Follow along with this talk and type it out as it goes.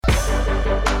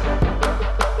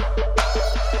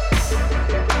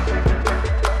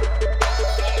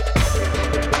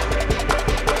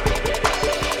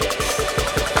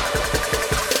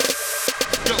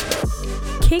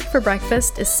for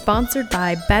Breakfast is sponsored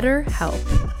by BetterHelp.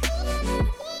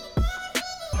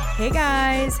 Hey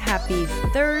guys, happy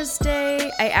Thursday.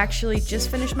 I actually just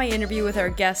finished my interview with our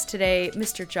guest today,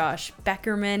 Mr. Josh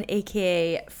Beckerman,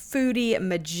 aka Foodie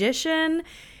Magician.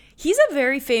 He's a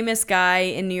very famous guy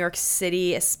in New York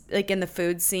City, like in the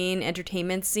food scene,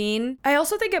 entertainment scene. I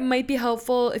also think it might be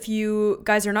helpful if you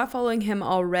guys are not following him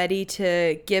already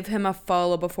to give him a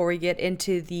follow before we get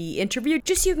into the interview,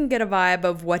 just so you can get a vibe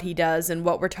of what he does and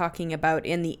what we're talking about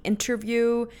in the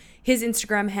interview. His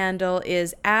Instagram handle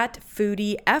is at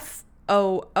foodie,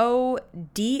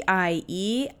 Foodie,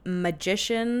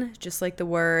 magician, just like the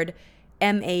word,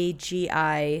 Magician.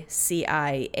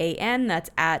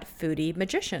 That's at Foodie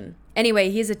Magician.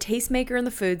 Anyway, he's a tastemaker in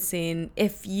the food scene.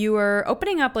 If you are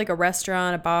opening up like a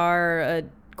restaurant, a bar, a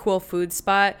cool food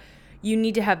spot, you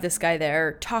need to have this guy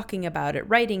there talking about it,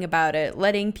 writing about it,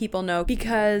 letting people know,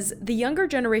 because the younger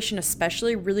generation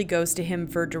especially really goes to him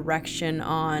for direction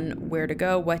on where to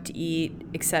go, what to eat,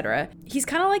 etc. He's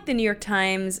kind of like the New York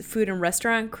Times food and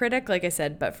restaurant critic, like I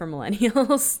said, but for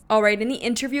millennials. All right, in the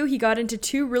interview, he got into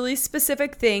two really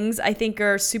specific things I think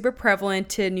are super prevalent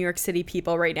to New York City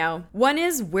people right now. One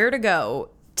is where to go.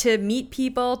 To meet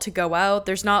people, to go out.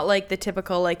 There's not like the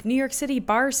typical like New York City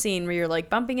bar scene where you're like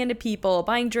bumping into people,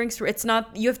 buying drinks. It's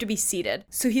not, you have to be seated.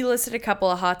 So he listed a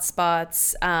couple of hot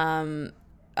spots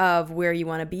of where you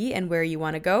want to be and where you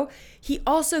want to go. He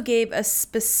also gave a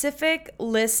specific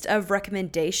list of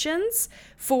recommendations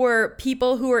for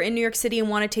people who are in New York City and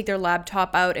want to take their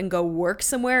laptop out and go work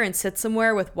somewhere and sit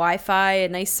somewhere with Wi-Fi, a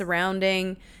nice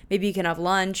surrounding. Maybe you can have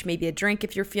lunch, maybe a drink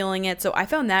if you're feeling it. So I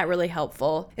found that really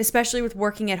helpful, especially with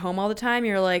working at home all the time.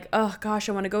 You're like, oh gosh,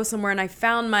 I want to go somewhere. And I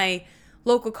found my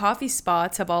local coffee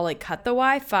spots have all like cut the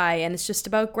Wi-Fi, and it's just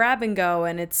about grab and go.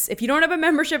 And it's, if you don't have a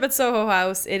membership at Soho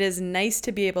House, it is nice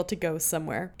to be able to go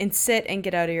somewhere and sit and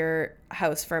get out of your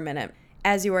house for a minute.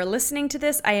 As you are listening to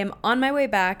this, I am on my way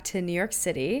back to New York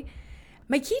City.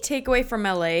 My key takeaway from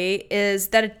LA is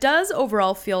that it does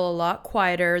overall feel a lot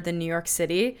quieter than New York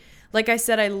City. Like I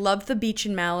said, I love the beach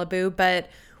in Malibu, but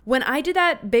when I did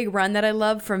that big run that I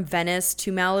love from Venice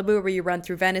to Malibu, where you run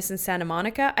through Venice and Santa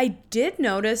Monica, I did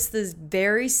notice this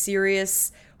very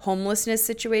serious homelessness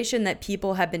situation that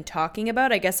people have been talking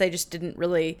about. I guess I just didn't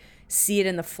really see it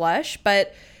in the flesh,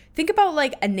 but think about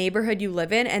like a neighborhood you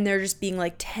live in and they're just being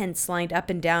like tents lined up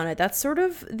and down it. That's sort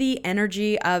of the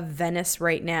energy of Venice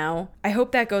right now. I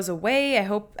hope that goes away. I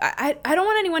don't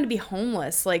want anyone to be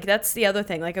homeless. Like that's the other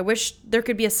thing. Like I wish there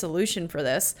could be a solution for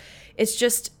this.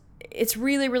 It's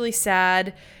really, really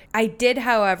sad. I did,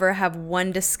 however, have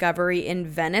one discovery in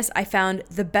Venice. I found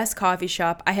the best coffee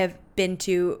shop I have been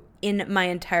to in my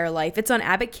entire life. It's on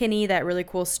Abbot Kinney, that really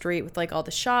cool street with like all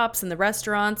the shops and the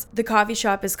restaurants. The coffee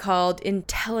shop is called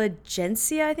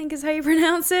Intelligentsia, I think is how you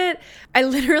pronounce it. I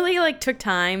literally like took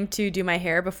time to do my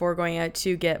hair before going out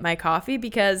to get my coffee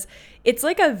because it's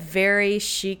like a very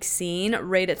chic scene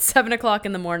right at 7 o'clock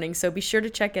in the morning. So be sure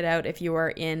to check it out if you are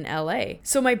in LA.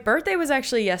 So my birthday was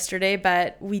actually yesterday,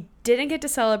 but we didn't get to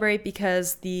celebrate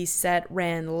because the set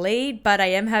ran late. But I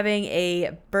am having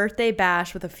a birthday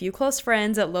bash with a few close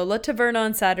friends at Lola Taverna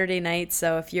on Saturday night.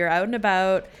 So if you're out and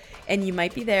about and you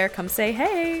might be there, come say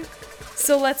hey.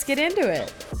 So let's get into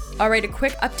it. All right, a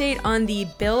quick update on the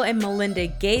Bill and Melinda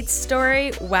Gates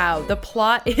story. Wow, the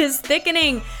plot is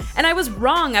thickening. And I was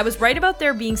wrong. I was right about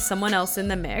there being someone else in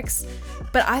the mix.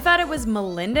 But I thought it was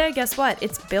Melinda. Guess what?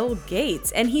 It's Bill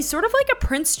Gates. And he's sort of like a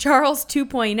Prince Charles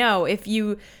 2.0. If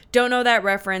you don't know that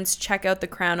reference, check out The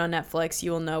Crown on Netflix.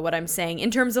 You will know what I'm saying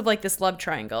in terms of like this love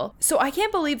triangle. So I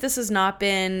can't believe this has not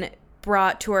been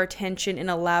brought to our attention in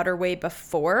a louder way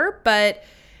before, but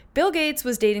Bill Gates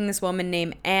was dating this woman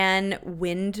named Anne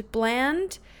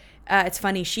Windbland. It's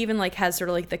funny, she even like has sort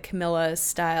of like the Camilla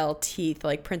style teeth,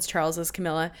 like Prince Charles's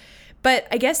Camilla. But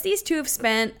I guess these two have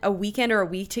spent a weekend or a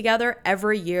week together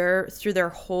every year through their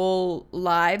whole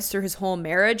lives, through his whole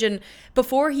marriage. And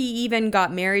before he even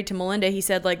got married to Melinda, he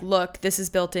said like, look, this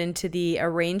is built into the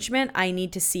arrangement. I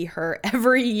need to see her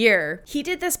every year. He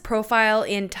did this profile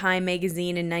in Time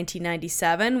magazine in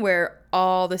 1997 where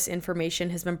all this information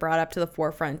has been brought up to the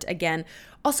forefront again.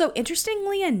 Also,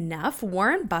 interestingly enough,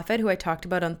 Warren Buffett, who I talked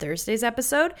about on Thursday's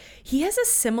episode, he has a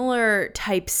similar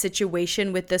type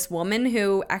situation with this woman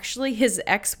who actually his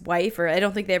ex-wife, or I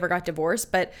don't think they ever got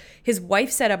divorced, but his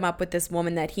wife set him up with this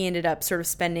woman that he ended up sort of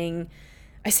spending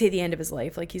I say the end of his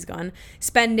life, like he's gone,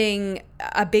 spending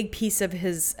a big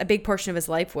portion of his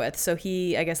life with. So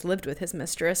he, I guess, lived with his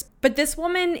mistress. But this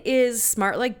woman is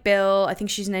smart like Bill. I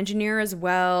think she's an engineer as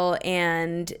well.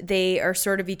 And they are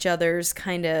sort of each other's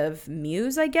kind of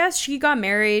muse, I guess. She got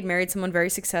married someone very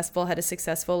successful, had a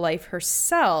successful life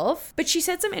herself. But she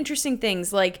said some interesting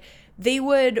things, like they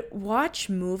would watch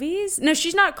movies. No,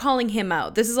 she's not calling him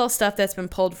out. This is all stuff that's been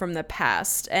pulled from the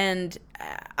past. And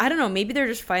I don't know, maybe they're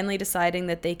just finally deciding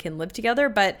that they can live together.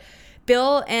 But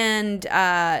Bill and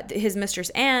his mistress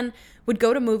Anne would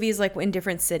go to movies like in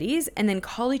different cities and then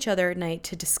call each other at night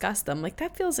to discuss them. Like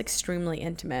that feels extremely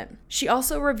intimate. She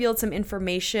also revealed some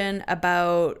information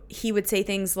about, he would say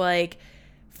things like,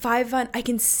 I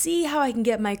can see how I can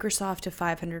get Microsoft to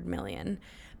 500 million.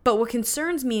 But what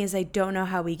concerns me is I don't know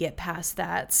how we get past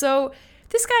that. So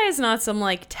this guy is not some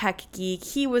like tech geek.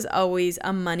 He was always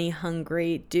a money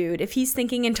hungry dude. If he's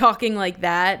thinking and talking like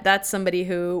that, that's somebody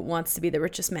who wants to be the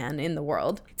richest man in the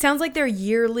world. It sounds like their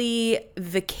yearly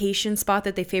vacation spot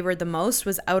that they favored the most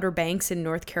was Outer Banks in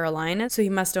North Carolina. So he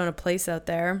must own a place out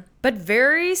there. But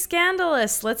very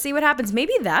scandalous. Let's see what happens.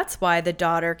 Maybe that's why the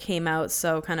daughter came out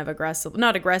so kind of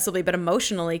not aggressively, but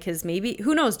emotionally, because maybe,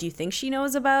 who knows, do you think she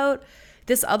knows about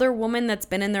this other woman that's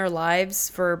been in their lives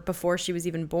for before she was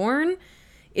even born?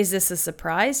 Is this a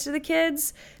surprise to the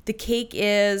kids? The cake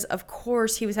is, of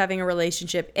course, he was having a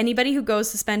relationship. Anybody who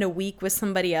goes to spend a week with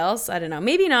somebody else, I don't know,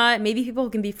 maybe not. Maybe people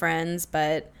can be friends,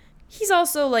 but he's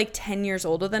also like 10 years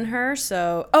older than her.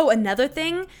 So, another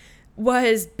thing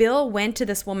was Bill went to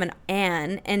this woman,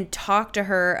 Anne, and talked to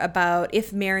her about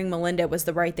if marrying Melinda was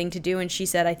the right thing to do. And she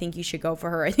said, I think you should go for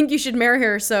her. I think you should marry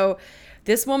her. So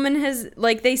this woman has,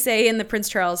 like they say in the Prince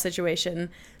Charles situation,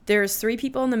 there's 3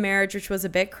 people in the marriage, which was a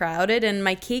bit crowded. And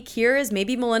my cake here is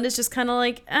maybe Melinda's just kind of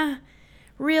like,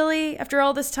 really? After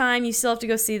all this time, you still have to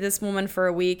go see this woman for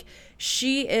a week.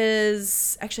 She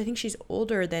is, actually, I think she's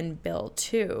older than Bill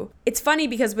too. It's funny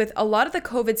because with a lot of the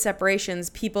COVID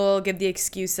separations, people give the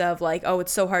excuse of like, oh,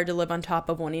 it's so hard to live on top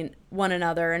of one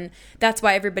another. And that's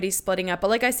why everybody's splitting up.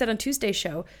 But like I said on Tuesday's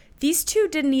show, these two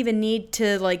didn't even need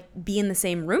to like be in the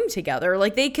same room together.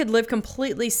 Like they could live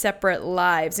completely separate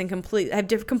lives and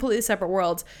have completely separate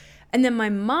worlds. And then my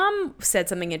mom said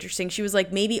something interesting. She was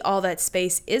like, maybe all that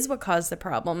space is what caused the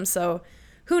problem. So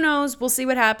who knows? We'll see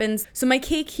what happens. So my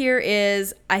cake here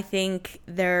is, I think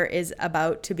there is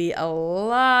about to be a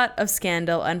lot of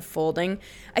scandal unfolding.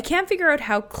 I can't figure out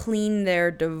how clean their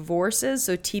divorce is,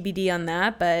 so TBD on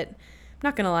that, but I'm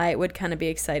not going to lie, it would kind of be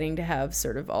exciting to have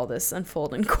sort of all this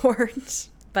unfold in court.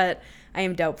 But I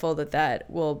am doubtful that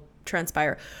will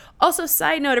transpire. Also,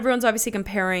 side note, everyone's obviously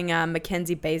comparing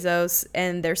Mackenzie Bezos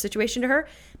and their situation to her.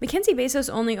 Mackenzie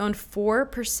Bezos only owned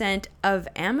 4% of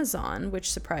Amazon,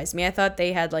 which surprised me. I thought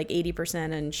they had like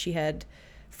 80% and she had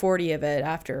 40 of it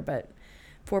after, but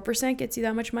 4% gets you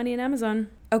that much money in Amazon.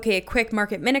 Okay, a quick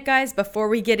market minute, guys, before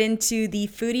we get into the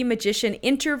Foodie Magician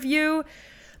interview.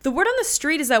 The word on the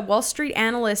street is that Wall Street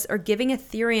analysts are giving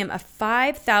Ethereum a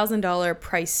 $5,000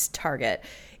 price target.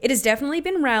 It has definitely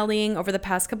been rallying over the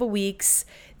past couple weeks.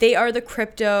 They are the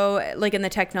crypto, like in the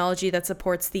technology that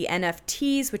supports the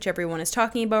NFTs, which everyone is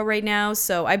talking about right now.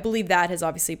 So I believe that has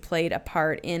obviously played a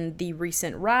part in the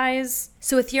recent rise.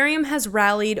 So Ethereum has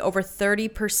rallied over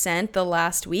 30% the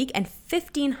last week and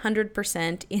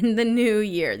 1,500% in the new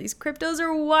year. These cryptos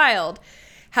are wild.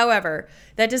 However,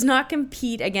 that does not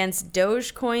compete against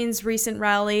Dogecoin's recent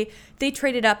rally. They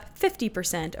traded up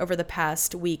 50% over the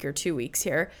past week or 2 weeks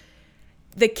here.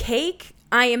 The cake,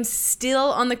 I am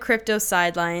still on the crypto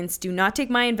sidelines. Do not take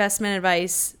my investment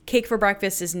advice. Cake for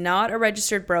Breakfast is not a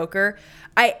registered broker.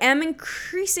 I am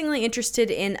increasingly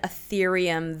interested in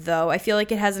Ethereum, though. I feel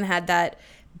like it hasn't had that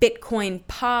Bitcoin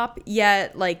pop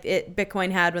yet, like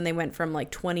Bitcoin had when they went from like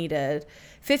 20 to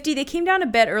 50. They came down a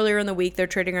bit earlier in the week. They're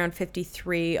trading around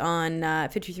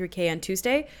 53K on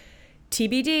Tuesday.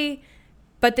 TBD.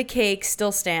 But the cake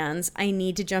still stands. I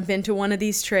need to jump into one of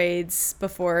these trades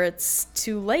before it's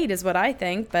too late is what I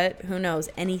think. But who knows?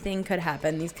 Anything could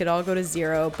happen. These could all go to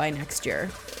zero by next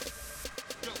year.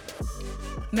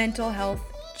 Mental health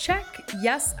check.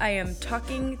 Yes, I am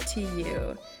talking to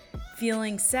you.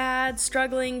 Feeling sad,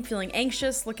 struggling, feeling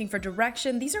anxious, looking for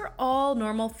direction. These are all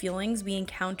normal feelings we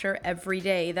encounter every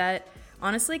day that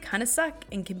honestly kind of suck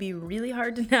and can be really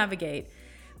hard to navigate.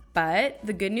 But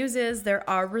the good news is there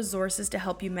are resources to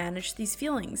help you manage these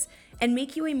feelings and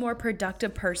make you a more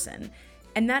productive person.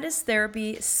 And that is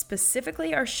therapy,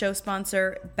 specifically our show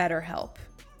sponsor, BetterHelp.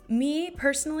 Me,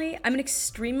 personally, I'm an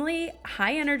extremely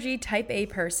high energy type A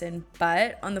person,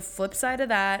 but on the flip side of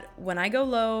that, when I go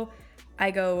low,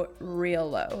 I go real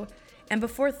low. And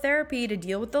before therapy, to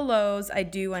deal with the lows, I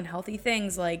do unhealthy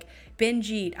things like binge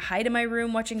eat, hide in my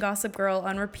room watching Gossip Girl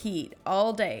on repeat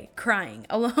all day, crying,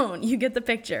 alone. You get the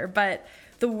picture. But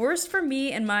the worst for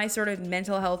me and my sort of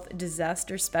mental health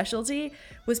disaster specialty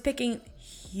was picking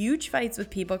huge fights with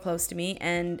people close to me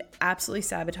and absolutely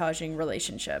sabotaging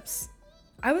relationships.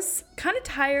 I was kind of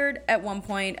tired at one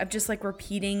point of just like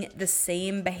repeating the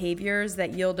same behaviors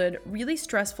that yielded really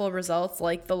stressful results,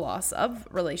 like the loss of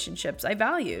relationships I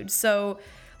valued. So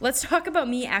let's talk about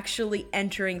me actually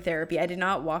entering therapy. I did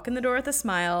not walk in the door with a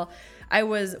smile. I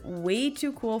was way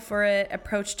too cool for it,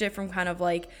 approached it from kind of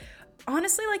like,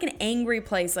 honestly, like an angry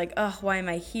place, like, oh, why am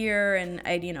I here? And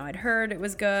I'd heard it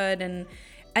was good.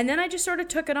 And then I just sort of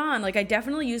took it on. Like, I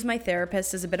definitely used my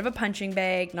therapist as a bit of a punching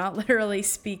bag, not literally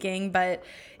speaking, but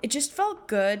it just felt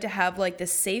good to have like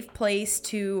this safe place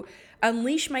to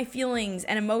unleash my feelings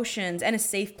and emotions, and a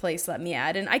safe place, let me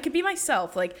add. And I could be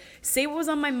myself, like say what was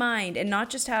on my mind and not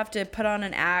just have to put on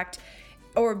an act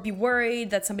or be worried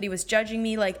that somebody was judging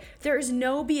me. Like, there is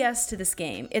no BS to this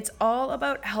game. It's all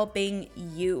about helping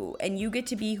you, and you get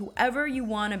to be whoever you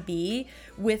want to be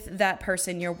with that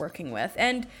person you're working with.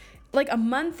 And like a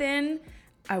month in,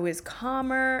 I was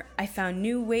calmer. I found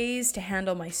new ways to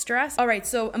handle my stress. All right,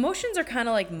 so emotions are kind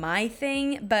of like my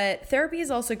thing, but therapy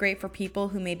is also great for people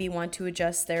who maybe want to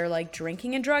adjust their like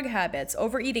drinking and drug habits,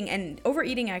 overeating. And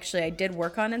overeating, actually, I did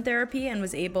work on in therapy and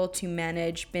was able to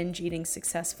manage binge eating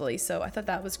successfully. So I thought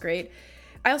that was great.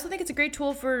 I also think it's a great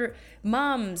tool for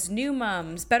moms, new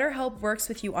moms. BetterHelp works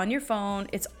with you on your phone.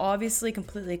 It's obviously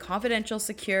completely confidential,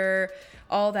 secure,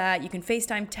 all that. You can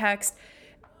FaceTime, text.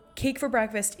 Cake for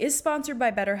Breakfast is sponsored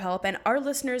by BetterHelp, and our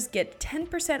listeners get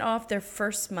 10% off their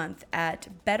first month at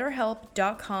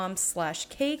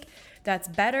betterhelp.com/cake. That's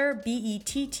better,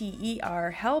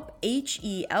 BETTER, help,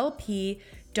 HELP.com/cake,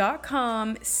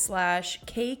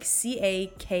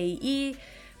 CAKE.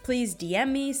 Please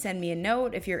DM me, send me a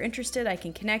note. If you're interested, I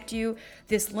can connect you.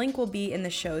 This link will be in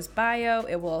the show's bio.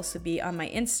 It will also be on my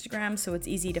Instagram, so it's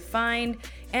easy to find.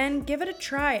 And give it a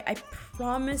try. I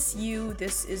promise you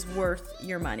this is worth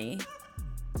your money.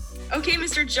 Okay,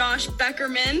 Mr. Josh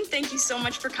Beckerman, thank you so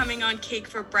much for coming on Cake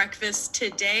for Breakfast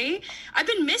today. I've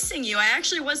been missing you. I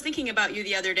actually was thinking about you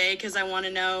the other day because I want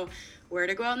to know where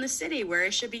to go out in the city, where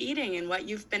I should be eating, and what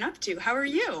you've been up to. How are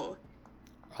you?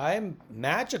 I'm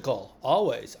magical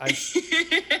always. I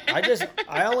just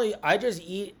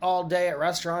eat all day at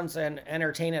restaurants and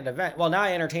entertain at events. Well, now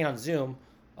I entertain on Zoom.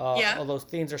 Although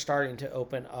things are starting to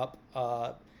open up.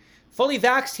 Fully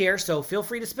vaxxed here, so feel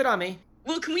free to spit on me.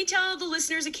 Well, can we tell the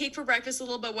listeners at Cake for Breakfast a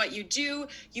little bit what you do?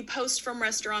 You post from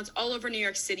restaurants all over New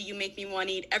York City. You make me want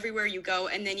to eat everywhere you go.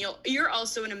 And then you're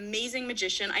also an amazing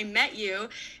magician. I met you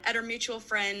at our mutual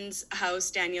friend's house,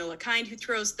 Daniel LeKind, who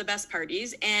throws the best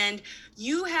parties. And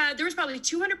there was probably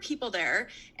 200 people there.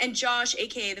 And Josh,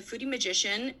 AKA the Foodie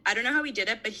Magician, I don't know how he did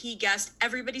it, but he guessed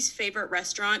everybody's favorite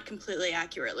restaurant completely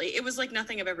accurately. It was like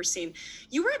nothing I've ever seen.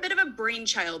 You were a bit of a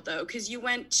brainchild, though, because you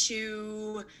went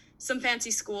to some fancy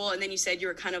school, and then you said you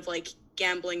were kind of like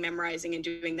gambling, memorizing, and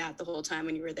doing that the whole time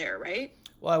when you were there, right?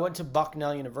 Well, I went to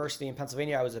Bucknell University in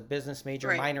Pennsylvania. I was a business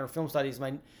major, minor in film studies.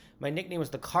 My nickname was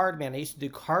the Card Man. I used to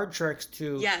do card tricks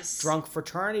to drunk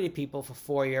fraternity people for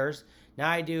 4 years.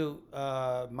 Now I do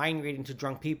mind reading to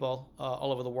drunk people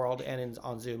all over the world, and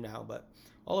on Zoom now, but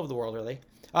all over the world, really.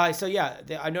 I'm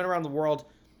known around the world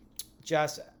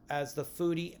just as the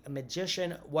Foodie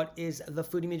Magician. What is the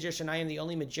Foodie Magician? I am the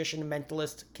only magician,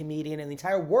 mentalist, comedian in the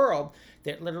entire world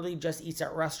that literally just eats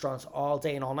at restaurants all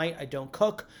day and all night. I don't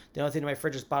cook. The only thing in my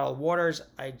fridge is bottled waters.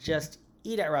 I just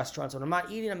eat at restaurants. When I'm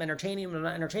not eating, I'm entertaining. When I'm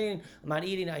not entertaining, I'm not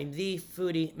eating. I'm the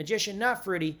Foodie Magician, not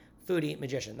fruity, Foodie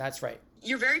Magician. That's right.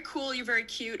 You're very cool. You're very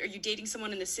cute. Are you dating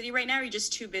someone in the city right now, or are you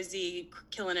just too busy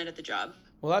killing it at the job?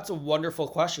 Well, that's a wonderful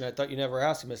question. I thought you never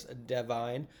asked, Miss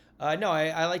Devine. No,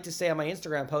 I like to say on my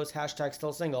Instagram post,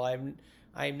 #StillSingle.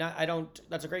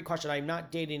 That's a great question. I'm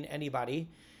not dating anybody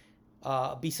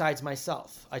besides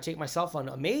myself. I take myself on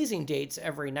amazing dates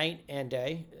every night and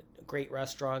day, great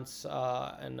restaurants,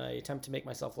 and I attempt to make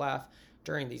myself laugh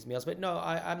during these meals. But no,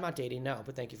 I'm not dating now,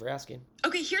 but thank you for asking.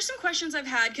 Okay, here's some questions I've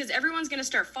had, because everyone's going to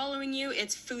start following you.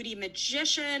 It's Foodie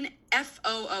Magician,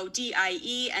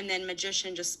 FOODIE, and then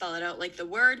magician, just spell it out like the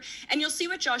word. And you'll see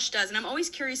what Josh does. And I'm always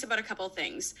curious about a couple of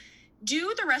things.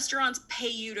 Do the restaurants pay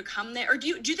you to come there, or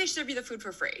do they serve you the food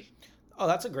for free? Oh,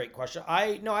 that's a great question.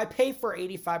 I pay for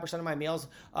 85% of my meals.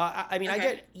 I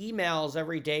get emails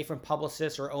every day from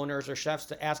publicists or owners or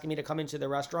chefs asking me to come into the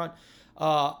restaurant.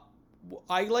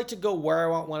 I like to go where I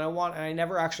want, when I want, and I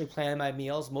never actually plan my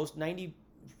meals. 95%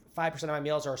 85% of my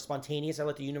meals are spontaneous. I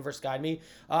let the universe guide me.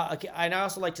 And I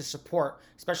also like to support,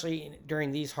 especially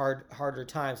during these harder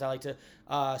times. I like to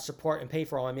support and pay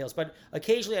for all my meals. But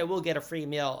occasionally I will get a free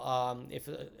meal.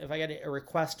 If I get a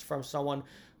request from someone,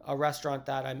 a restaurant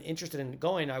that I'm interested in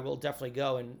going, I will definitely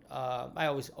go. And I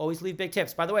always leave big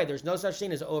tips. By the way, there's no such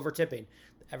thing as over tipping.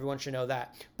 Everyone should know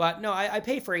that. But no, I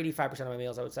pay for 85% of my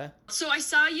meals, I would say. So I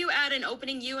saw you at an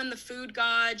opening. You and the food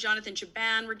god, Jonathan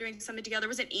Chaban, were doing something together.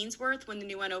 Was it Ainsworth when the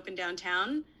new one opened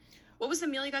downtown? What was the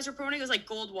meal you guys were promoting? It was like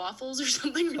gold waffles or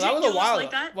something ridiculous that was a while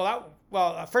like that?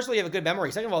 First of all, you have a good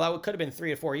memory. Second of all, that could have been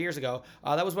 3 or 4 years ago.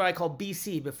 That was what I call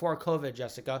BC, before COVID,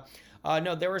 Jessica.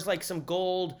 No, there was like some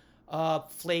gold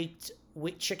flaked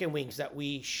chicken wings that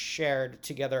we shared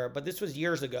together, but this was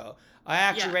years ago. I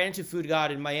actually ran into Food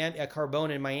God in Miami, at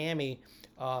Carbone in Miami,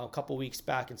 a couple weeks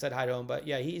back, and said hi to him. But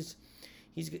yeah, he's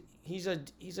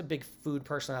a big food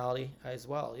personality as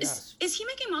well. Yes. Is he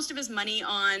making most of his money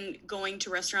on going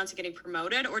to restaurants and getting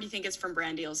promoted, or do you think it's from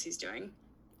brand deals he's doing?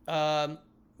 Well,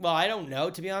 I don't know,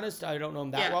 to be honest. I don't know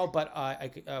him that well, but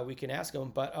we can ask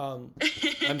him. But I'm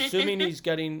assuming he's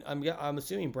getting. I'm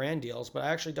assuming brand deals, but I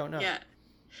actually don't know. Yeah.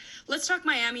 Let's talk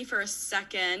Miami for a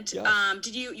second. Yes.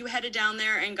 Did you headed down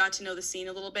there and got to know the scene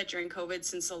a little bit during COVID,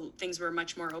 since things were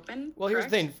much more open? Well, here's the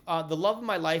thing. The love of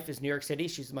my life is New York City.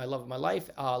 She's my love of my life.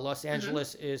 Los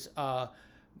Angeles is I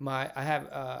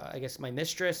guess my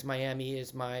mistress. Miami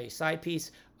is my side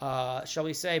piece, shall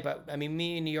we say. But I mean,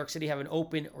 me and New York City have an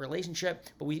open relationship,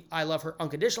 but I love her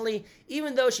unconditionally,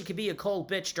 even though she could be a cold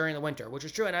bitch during the winter, which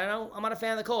is true. And I'm not a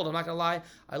fan of the cold. I'm not going to lie.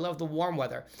 I love the warm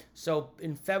weather. So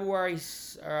in February,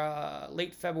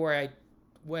 late February, I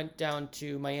went down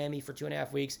to Miami for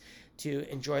 2.5 weeks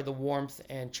to enjoy the warmth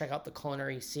and check out the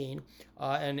culinary scene,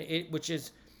 which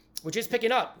is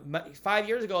picking up. 5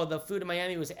 years ago, the food in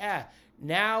Miami was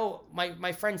Now,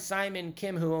 my friend Simon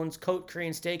Kim, who owns Cote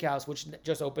Korean Steakhouse, which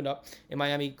just opened up in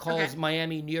Miami, calls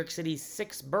Miami New York City's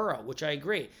sixth borough, which I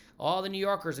agree. All the New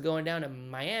Yorkers are going down to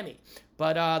Miami.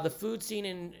 But the food scene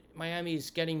in Miami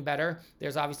is getting better.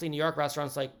 There's obviously New York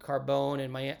restaurants like Carbone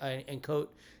and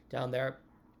Cote down there.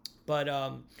 But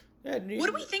what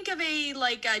do we think of a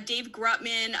Dave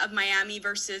Grutman of Miami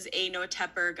versus a Noah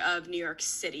Tepberg of New York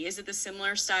City? Is it the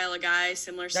similar style of guy,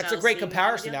 similar style? That's a great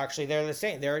comparison, actually. They're the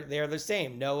same. They're the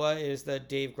same. Noah is the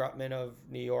Dave Grutman of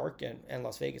New York and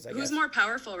Las Vegas, I guess. Who's more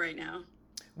powerful right now?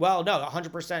 Well, no,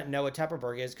 100% Noah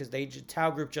Tepberg is, because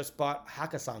Tao Group just bought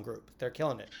Hakkasan Group. They're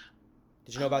killing it.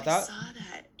 Did you know about that? I saw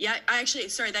that. Yeah,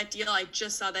 that deal, I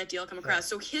just saw that deal come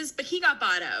across. Yeah. So he got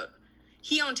bought out.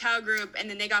 He owned Tao Group, and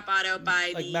then they got bought out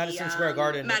by Madison Square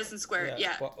Garden. Madison Square,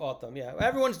 yeah. Bought them, yeah.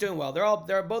 Everyone's doing well.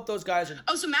 They're both those guys.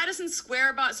 So Madison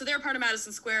Square so they're part of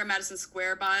Madison Square. Madison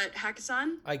Square bought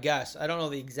Hakkasan? I guess. I don't know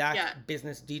the exact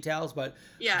business details, but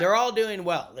they're all doing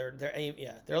well.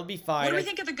 They'll be fine. What do we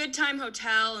think of the Good Time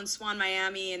Hotel and Swan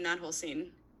Miami and that whole scene?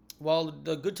 Well,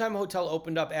 the Good Time Hotel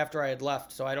opened up after I had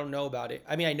left, so I don't know about it.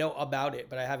 I mean, I know about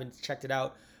it, but I haven't checked it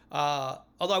out.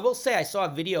 Although I will say I saw a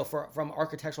video from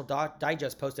Architectural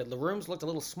Digest posted. The rooms looked a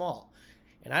little small.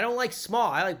 And I don't like small.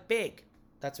 I like big.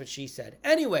 That's what she said.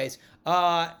 Anyways,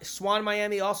 Swan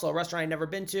Miami, also a restaurant I've never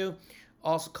been to.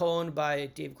 Also co-owned by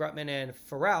Dave Grutman and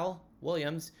Pharrell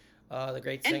Williams, the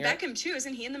great singer. And Beckham, too.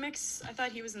 Isn't he in the mix? I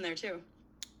thought he was in there, too.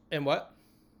 And what?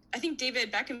 I think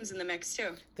David Beckham's in the mix,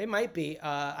 too. They might be.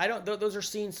 Those are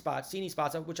scene spots,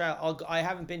 which I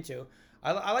haven't been to.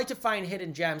 I like to find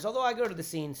hidden gems, although I go to the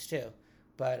scenes too.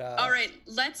 But all right,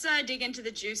 let's dig into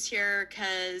the juice here,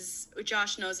 because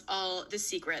Josh knows all the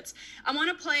secrets. I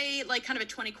want to play kind of a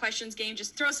 20 questions game.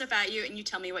 Just throw stuff at you and you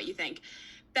tell me what you think.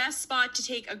 Best spot to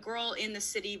take a girl in the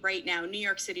city right now, New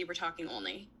York City, we're talking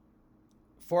only.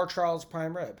 Fort Charles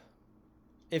Prime Rib,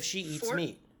 if she eats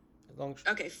meat.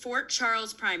 Okay, Fort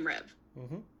Charles Prime Rib.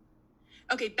 Mm-hmm.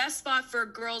 Okay, best spot for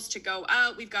girls to go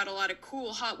out. We've got a lot of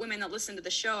cool, hot women that listen to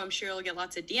the show. I'm sure you'll get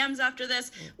lots of DMs after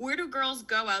this. Where do girls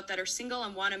go out that are single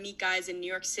and want to meet guys in New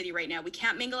York City right now? We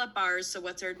can't mingle at bars, so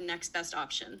what's our next best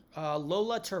option?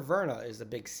 Lola Taverna is a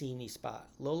big sceney spot.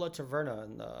 Lola Taverna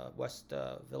in the West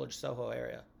Village, Soho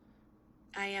area.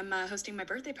 I am hosting my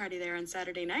birthday party there on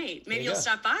Saturday night. Maybe you'll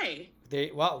stop by.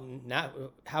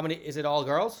 How many? Is it all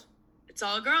girls? It's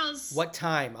all girls. What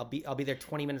time? I'll be there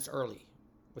 20 minutes early.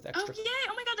 With extra. Oh, yay.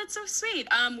 Oh, my God, that's so sweet.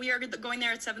 We are going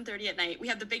there at 7:30 at night. We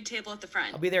have the big table at the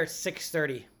front. I'll be there at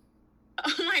 6:30.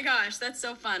 Oh, my gosh, that's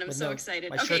so fun. I'm so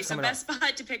excited. Okay, so best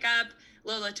spot to pick up,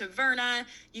 Lola Taverna.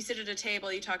 You sit at a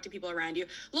table, you talk to people around you.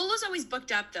 Lola's always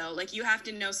booked up, though. You have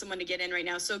to know someone to get in right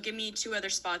now. So give me 2 other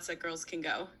spots that girls can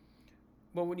go.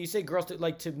 Well, when you say girls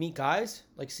to meet guys,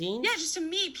 like scenes? Yeah, just to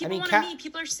meet. People want to meet.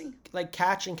 People are seeing. Like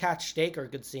Catch and Catch Steak are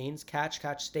good scenes. Catch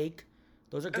Steak.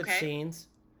 Those are good scenes.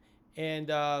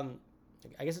 And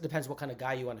I guess it depends what kind of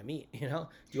guy you want to meet, you know?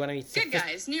 Do you want to meet... Good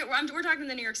guys. We're talking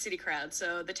the New York City crowd,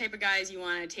 so the type of guys you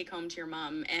want to take home to your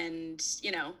mom and,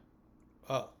 you know...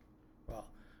 Oh, well,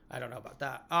 I don't know about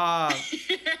that.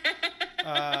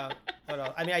 What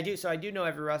else? I mean, I do know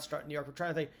every restaurant in New York. I'm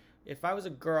trying to think. If I was a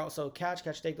girl, so Catch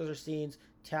Steak, those are scenes.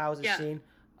 Tao is a scene.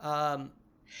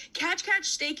 Catch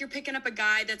Steak, you're picking up a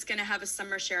guy that's going to have a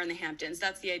summer share in the Hamptons.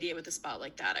 That's the idea with a spot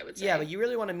like that, I would say. Yeah, but you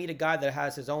really want to meet a guy that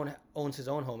owns his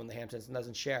own home in the Hamptons and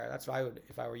doesn't share. That's what I would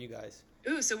if I were you guys.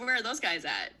 Ooh, so where are those guys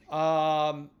at?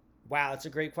 Wow, that's a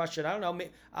great question. I don't know.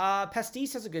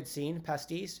 Pastis has a good scene.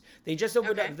 Pastis. They just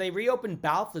opened up. They reopened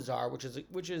Balthazar, which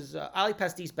is I like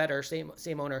Pastis better. Same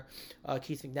owner,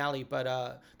 Keith McNally.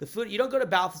 But the food, you don't go to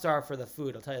Balthazar for the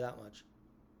food. I'll tell you that much.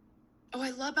 Oh,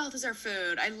 I love Balthazar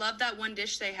food. I love that one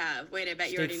dish they have. Wait, I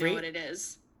bet you already know what it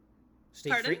is.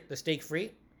 Steak free? The steak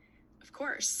free? Of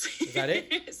course. Is that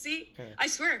it? See? Yeah. I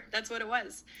swear, that's what it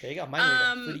was. There you go.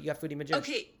 You got Foodie Magician.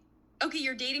 Okay,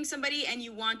 you're dating somebody and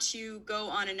you want to go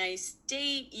on a nice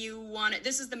date.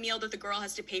 This is the meal that the girl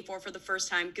has to pay for the first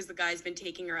time because the guy's been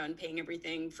taking her out and paying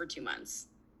everything for 2 months.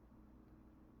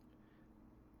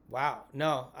 Wow.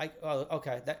 No.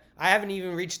 Okay. I haven't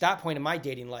even reached that point in my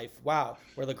dating life. Wow.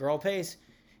 Where the girl pays.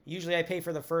 Usually I pay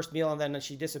for the first meal and then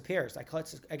she disappears. I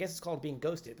guess it's called being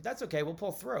ghosted, but that's okay. We'll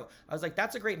pull through. I was like,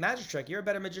 that's a great magic trick. You're a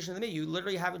better magician than me. You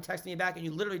literally haven't texted me back and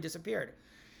you literally disappeared.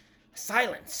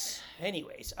 Silence.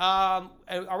 Anyways, are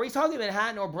we talking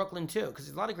Manhattan or Brooklyn too? Because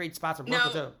there's a lot of great spots in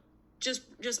Brooklyn too.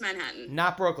 Just Manhattan.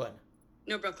 Not Brooklyn.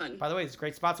 No, Brooklyn. By the way, there's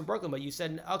great spots in Brooklyn, but you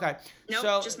said okay. Nope,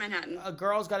 so just Manhattan. A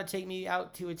girl's got to take me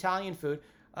out to Italian food.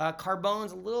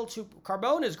 Carbone's a little too.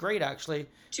 Carbone is great actually.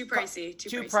 Too pricey.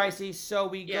 Too pricey. So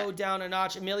we go down a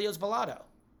notch. Emilio's Bellato.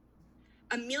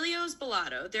 Emilio's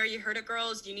Bellato. There, you heard it,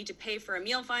 girls. You need to pay for a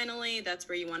meal finally. That's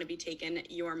where you want to be taking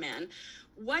your man.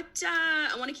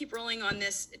 I want to keep rolling on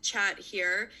this chat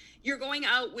here. You're going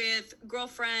out with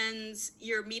girlfriends.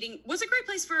 You're meeting. What's a great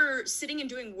place for sitting and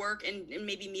doing work and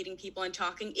maybe meeting people and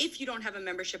talking if you don't have a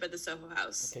membership at the Soho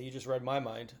House? Okay, you just read my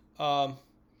mind.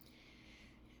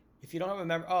 If you don't have a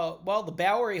member, the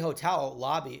Bowery Hotel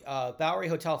lobby, Bowery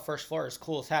Hotel first floor is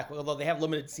cool as heck. Although they have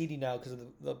limited seating now because of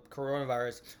the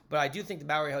coronavirus, but I do think the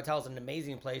Bowery Hotel is an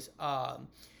amazing place.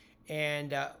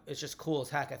 And it's just cool as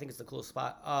heck. I think it's the coolest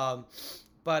spot.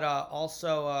 But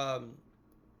also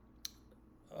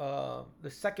the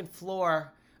second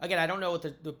floor. Again, I don't know what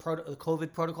the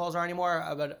COVID protocols are anymore.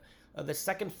 But the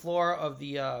second floor of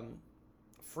the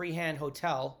Freehand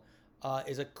Hotel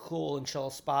is a cool and chill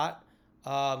spot.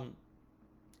 And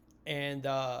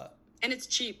it's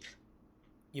cheap.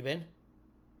 You been?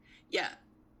 Yeah.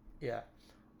 Yeah.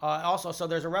 Also, so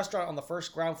there's a restaurant on the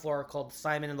first ground floor called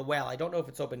Simon and the Whale. I don't know if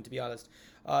it's open, to be honest.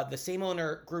 The same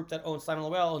owner group that owns Simon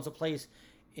and the Whale owns a place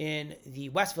in the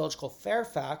West Village called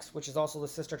Fairfax, which is also the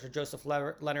sister to Joseph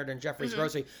Leonard and Jeffrey's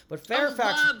Grocery. But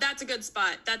Fairfax... that's a good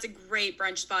spot. That's a great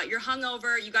brunch spot. You're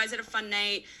hungover. You guys had a fun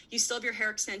night. You still have your hair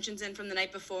extensions in from the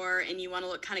night before, and you want to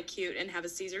look kind of cute and have a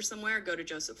Caesar somewhere, go to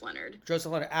Joseph Leonard.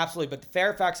 Joseph Leonard, absolutely. But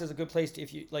Fairfax is a good place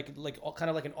if you like kind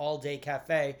of like an all-day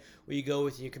cafe where you go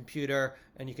with your computer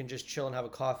and you can just chill and have a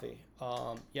coffee.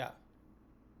 Yeah.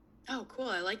 Oh, cool.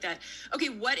 I like that. Okay,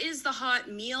 what is the hot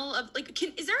meal of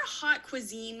is there a hot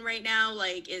cuisine right now?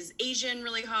 Like, is Asian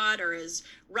really hot or is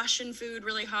Russian food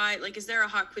really hot? Like, is there a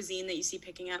hot cuisine that you see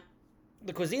picking up?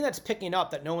 The cuisine that's picking up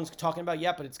that no one's talking about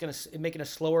yet, but it's making a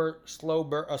slow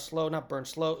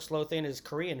thing is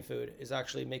Korean food is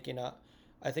actually making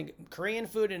I think Korean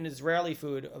food and Israeli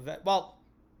food.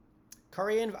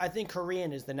 I think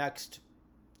Korean is the next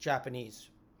Japanese.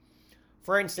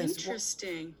 For instance,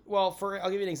 interesting. I'll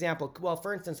give you an example. Well,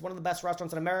 for instance, one of the best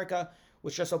restaurants in America,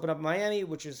 which just opened up in Miami,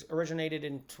 which is originated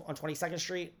on 22nd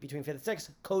Street between 5th and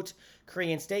 6th, Cote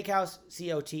Korean Steakhouse,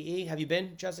 COTE. Have you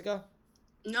been, Jessica?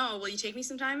 No. Will you take me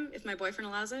sometime if my boyfriend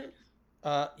allows it?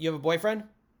 You have a boyfriend?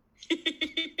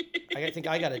 I think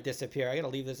I gotta disappear. I gotta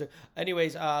leave this.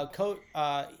 Anyways, Cote,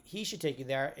 he should take you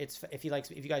there. If you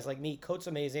guys like me, Cote's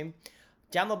amazing.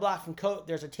 Down the block from Cote,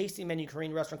 there's a tasting menu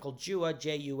Korean restaurant called Jua,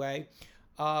 Jua.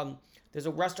 There's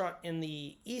a restaurant in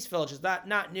the East Village. It's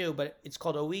not new, but it's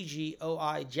called Oiji,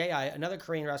 O-I-J-I, another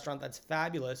Korean restaurant that's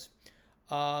fabulous.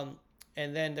 And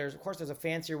then there's a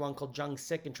fancier one called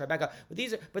Jung-sik in Tribeca.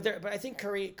 But I think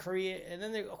Korea, and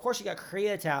then of course you got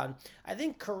Koreatown. I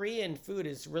think Korean food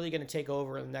is really going to take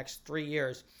over in the next 3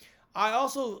 years. I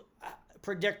also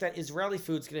predict that Israeli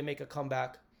food's going to make a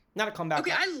comeback. Not a comeback.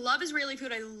 Okay, I love Israeli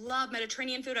food. I love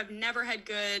Mediterranean food. I've never had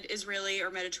good Israeli or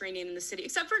Mediterranean in the city,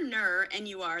 except for Nur,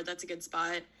 N-U-R. That's a good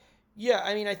spot. Yeah,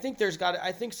 I mean, I think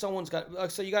someone's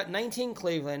got. So you got 19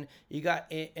 Cleveland, you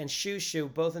got and Shoo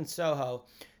both in Soho.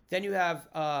 Then you have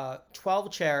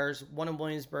 12 chairs, one in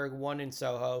Williamsburg, one in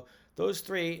Soho. Those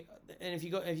three, and if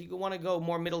you want to go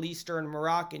more Middle Eastern,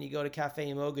 Moroccan, you go to Cafe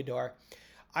Mogador.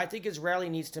 I think Israeli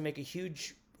needs to make a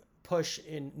huge push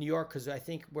in New York because I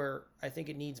think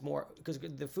it needs more, because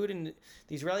the food in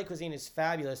the Israeli cuisine is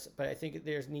fabulous, but I think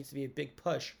there needs to be a big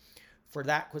push for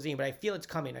that cuisine. But I feel it's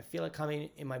coming. I feel it coming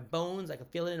in my bones. I can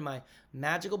feel it in my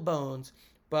magical bones.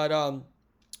 But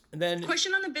and then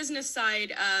question on the business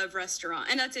side of restaurant,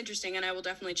 and that's interesting, and I will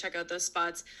definitely check out those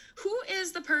spots. Who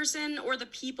is the person or the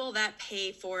people that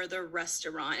pay for the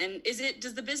restaurant? And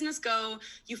does the business go,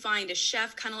 you find a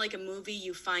chef, kind of like a movie,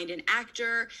 you find an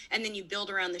actor, and then you build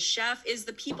around the chef? Is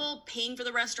the people paying for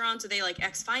the restaurants, are they like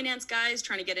ex-finance guys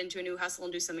trying to get into a new hustle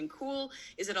and do something cool?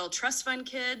 Is it all trust fund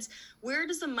kids? Where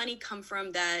does the money come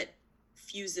from that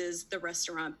fuses the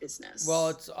restaurant business? Well,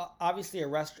 it's obviously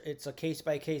it's a case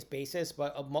by case basis,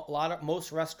 but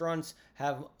most restaurants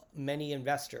have many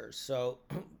investors. So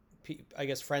I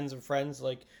guess friends of friends,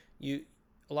 like a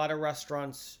lot of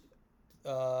restaurants,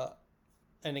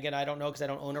 and again, I don't know because I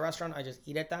don't own a restaurant, I just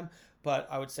eat at them. But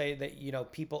I would say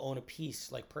that, people own a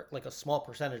piece, like a small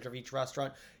percentage of each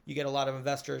restaurant. You get a lot of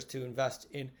investors to invest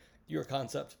in your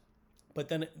concept. But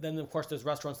then of course there's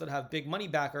restaurants that have big money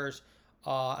backers.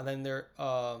 And then there,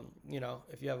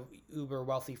 if you have uber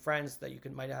wealthy friends that you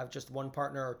might have just one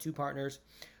partner or two partners.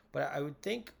 But I would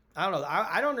think, I don't know.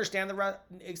 I don't understand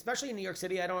especially in New York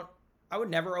City. I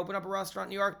would never open up a restaurant in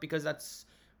New York because that's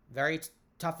very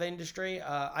tough industry.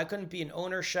 I couldn't be an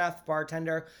owner, chef,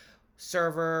 bartender,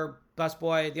 server,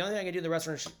 busboy. The only thing I can do in the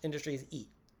restaurant industry is eat.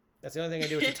 That's the only thing I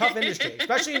do. It's a tough industry,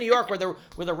 especially in New York where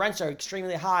the rents are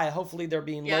extremely high. Hopefully they're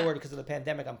being lowered because of the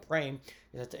pandemic. I'm praying.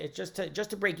 It's just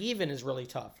to break even is really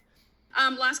tough.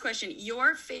 Last question.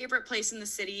 Your favorite place in the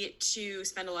city to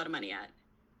spend a lot of money at?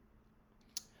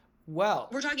 Well,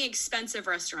 we're talking expensive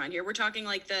restaurant here. We're talking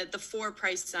like the 4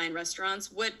 price sign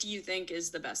restaurants. What do you think is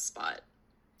the best spot?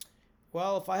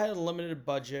 Well, if I had a limited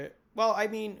budget, I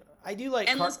mean, I do like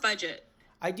endless budget.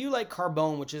 I do like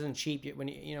Carbone, which isn't cheap when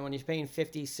when you're paying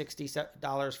 $50,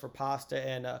 $60 for pasta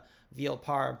and veal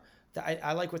parm.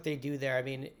 I like what they do there. I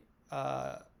mean,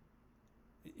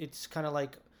 it's kind of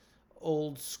like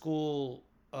old school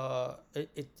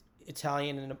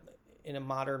Italian in a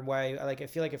modern way. I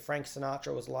feel like if Frank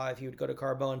Sinatra was alive, he would go to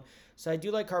Carbone. So I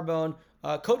do like Carbone.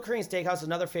 Cote Korean Steakhouse is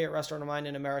another favorite restaurant of mine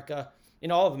in America. In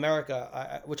all of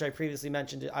America, which I previously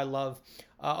mentioned, I love.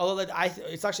 Although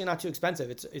it's actually not too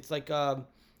expensive. It's like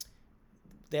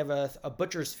they have a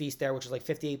butcher's feast there, which is like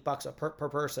 $58 per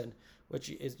person,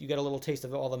 which is you get a little taste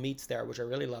of all the meats there, which I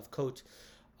really love. Cote,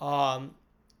 and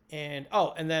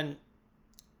then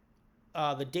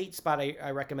the date spot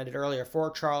I recommended earlier,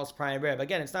 Fort Charles Prime Rib.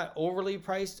 Again, it's not overly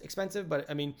priced expensive, but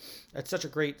I mean it's such a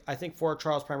great. I think Fort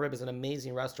Charles Prime Rib is an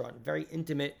amazing restaurant, very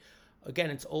intimate.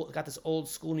 Again, it's got this old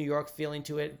school New York feeling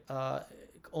to it.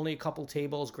 Only a couple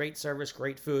tables, great service,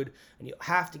 great food, and you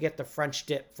have to get the French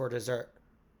dip for dessert.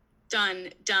 Done.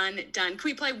 Can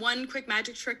we play one quick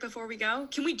magic trick before we go?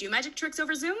 Can we do magic tricks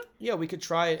over Zoom? Yeah, we could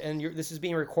try it, and this is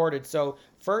being recorded. So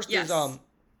first is I'll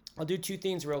do 2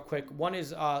 things real quick. One is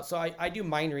so I do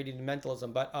mind reading and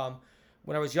mentalism, but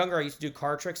when I was younger, I used to do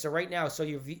card tricks. So right now, so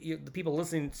the people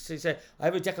listening say, I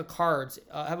have a deck of cards.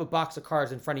 I have a box of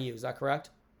cards in front of you. Is that correct?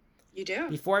 You do.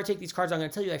 Before I take these cards, I'm going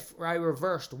to tell you I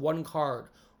reversed one card.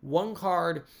 One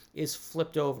card is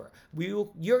flipped over.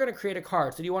 You're going to create a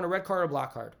card. So do you want a red card or a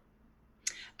black card?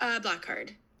 Black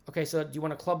card. Okay, so do you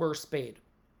want a club or a spade?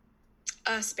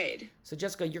 Spade. So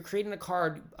Jessica, you're creating a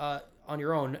card on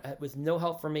your own with no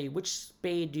help from me. Which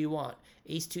spade do you want?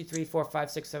 Ace, 2, 3, 4,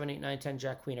 5, 6, 7, 8, 9, 10,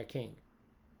 Jack, Queen, or King?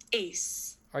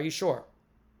 Ace. Are you sure?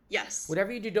 Yes.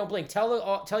 Whatever you do, don't blink.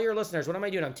 Tell your listeners, what am I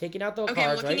doing? I'm taking out the cards, Okay,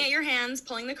 I'm looking right? at your hands,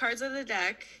 pulling the cards out of the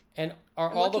deck. And are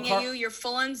I'm all the looking at you. You're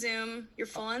full on Zoom.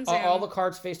 Are all the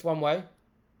cards faced one way?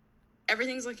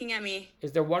 Everything's looking at me.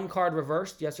 Is there one card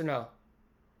reversed? Yes or no?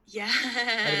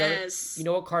 Yes. You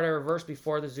know what card I reversed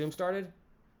before the Zoom started?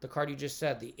 The card you just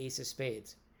said, the Ace of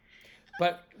Spades.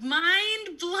 But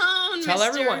mind blown. Tell Mr.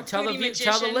 everyone, tell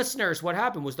Magician. the listeners what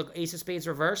happened. Was the Ace of Spades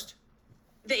reversed?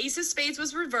 The Ace of Spades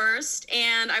was reversed,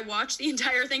 and I watched the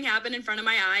entire thing happen in front of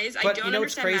my eyes. But I don't you know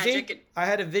what's understand crazy? magic. I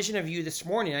had a vision of you this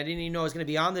morning. I didn't even know I was going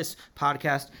to be on this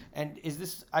podcast. And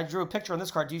I drew a picture on this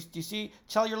card. Do you see?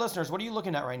 Tell your listeners, what are you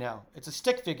looking at right now? It's a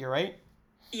stick figure, right?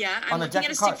 Yeah, I'm looking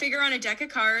at a stick figure on a deck of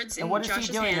cards in Josh's hands. And what is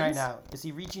he doing right now? Is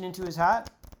he reaching into his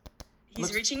hat?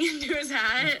 He's reaching into his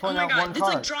hat. Oh my God, it's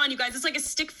like drawn, you guys. It's like a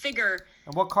stick figure.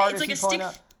 And what card is he pulling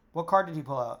out? What card did he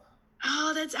pull out?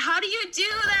 Oh, how do you do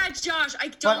that, Josh? I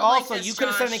don't But also, like this, you could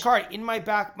have sent Josh. a card in my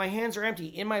back. My hands are empty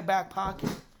in my back pocket.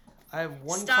 I have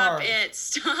one Stop card.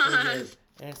 Stop.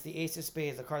 And it's the Ace of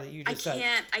Spades, the card that you just said.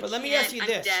 But let me ask you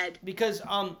this, dead. because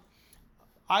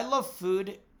I love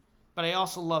food, but I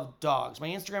also love dogs. My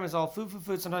Instagram is all food.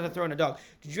 Sometimes I throw in a dog.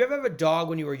 Did you ever have a dog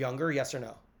when you were younger? Yes or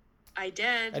no? I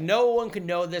did. And no one could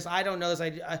know this. I don't know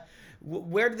this.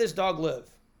 Where did this dog live?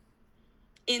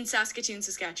 In Saskatoon,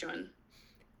 Saskatchewan.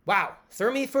 Wow.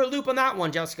 Throw me for a loop on that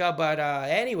one, Jessica. But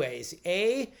anyways,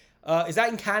 is that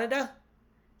in Canada?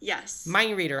 Yes.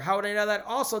 Mind reader. How would I know that?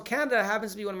 Also, Canada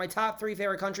happens to be one of my top 3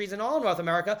 favorite countries in all North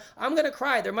America. I'm going to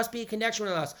cry. There must be a connection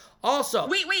with us. Also.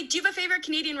 Wait. Do you have a favorite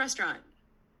Canadian restaurant?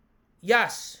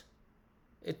 Yes.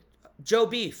 Joe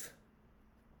Beef.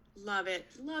 Love it.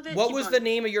 What was the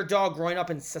name of your dog growing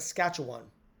up in Saskatchewan?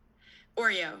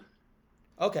 Oreo.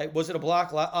 Okay. Was it a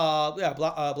black lab?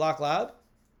 Black lab?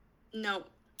 No.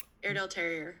 Airedale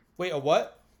Terrier. Wait, a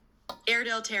what?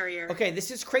 Airedale Terrier. Okay,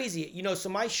 this is crazy. So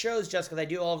my shows, Jessica, that I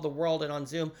do all over the world and on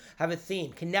Zoom, have a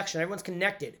theme, connection. Everyone's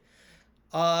connected.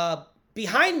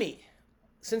 Behind me,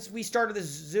 since we started this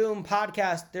Zoom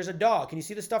podcast, there's a dog. Can you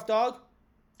see the stuffed dog?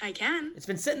 I can. It's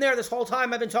been sitting there this whole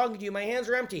time I've been talking to you. My hands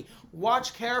are empty.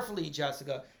 Watch carefully,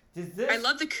 Jessica. I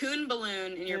love the coon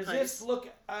balloon in your place. Does this look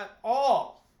at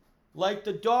all like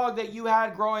the dog that you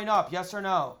had growing up? Yes or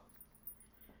no?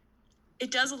 It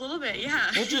does a little bit,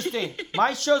 yeah. Interesting.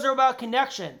 My shows are about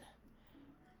connection.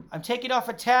 I'm taking off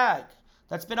a tag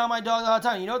that's been on my dog the whole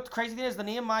time. You know what the crazy thing is? The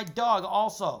name of my dog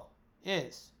also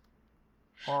is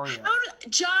Oreo.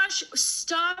 Josh,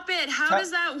 stop it. How does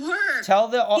that work? Tell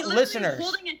the listeners. He's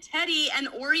holding a teddy and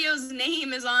Oreo's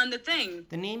name is on the thing.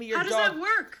 The name of your dog. How does that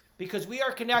work? Because we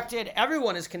are connected.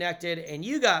 Everyone is connected. And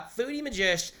you got Foodie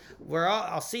Magish. Where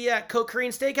I'll see you at Coke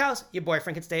Korean Steakhouse. Your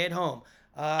boyfriend can stay at home.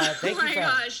 Thank you, Oh my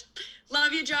gosh.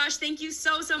 Love you, Josh. Thank you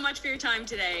so much for your time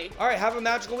today. All right. Have a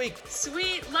magical week.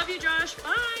 Sweet. Love you, Josh.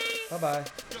 Bye. Bye-bye.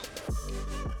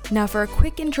 Now, for a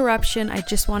quick interruption, I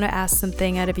just want to ask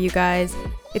something out of you guys.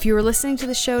 If you were listening to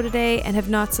the show today and have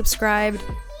not subscribed,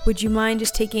 would you mind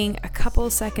just taking a couple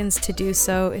of seconds to do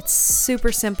so? It's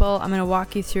super simple. I'm going to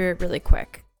walk you through it really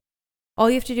quick. All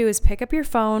you have to do is pick up your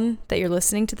phone that you're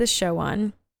listening to this show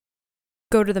on,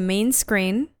 go to the main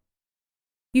screen.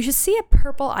 You should see a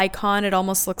purple icon. It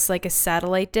almost looks like a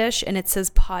satellite dish, and it says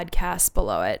podcast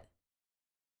below it.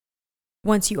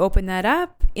 Once you open that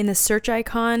up, in the search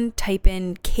icon, type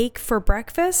in cake for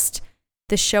breakfast.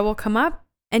 The show will come up,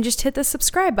 and just hit the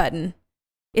subscribe button.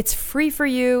 It's free for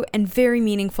you and very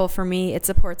meaningful for me. It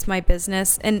supports my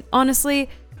business. And honestly,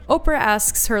 Oprah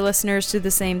asks her listeners to do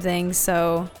the same thing,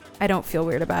 so I don't feel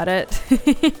weird about it.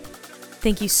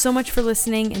 Thank you so much for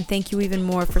listening, and thank you even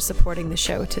more for supporting the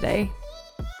show today.